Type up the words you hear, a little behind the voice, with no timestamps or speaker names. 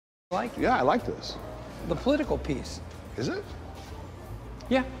Like it? Yeah, I like this. The political piece. Is it?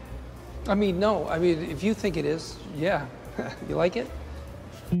 Yeah. I mean, no. I mean, if you think it is, yeah. You like it?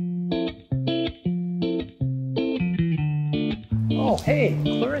 Oh, hey,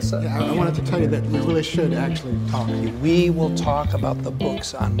 Clarissa. Yeah, I wanted to tell you that we really should actually talk. We will talk about the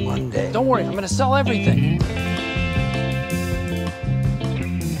books on Monday. Don't worry, I'm going to sell everything.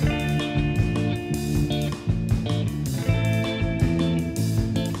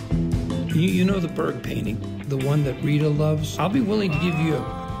 You know the Berg painting, the one that Rita loves? I'll be willing to give you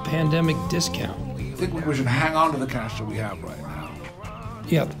a pandemic discount. I think we should hang on to the cash that we have right now.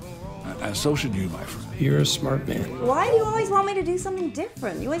 Yep. And so should you, my friend. You're a smart man. Why do you always want me to do something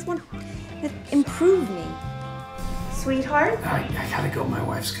different? You always want to improve me. Sweetheart? I gotta go, my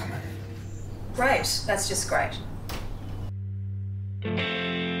wife's coming. Great, that's just great.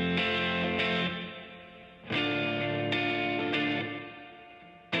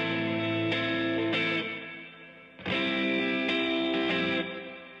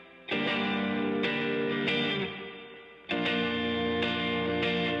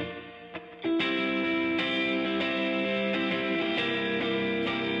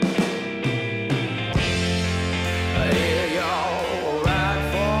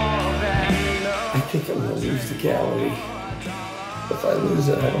 I think I'm gonna lose the gallery. If I lose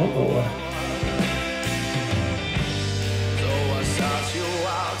it, I don't know what.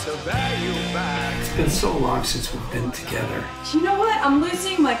 It's been so long since we've been together. You know what? I'm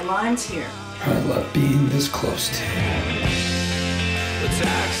losing my mind here. I love being this close to you. The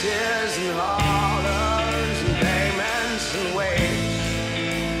taxes and haulers and payments and waits.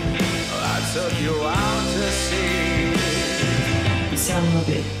 I took you out to sea. You sound a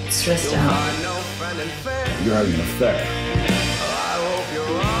little bit stressed out. No friend and fair. You're having an affair.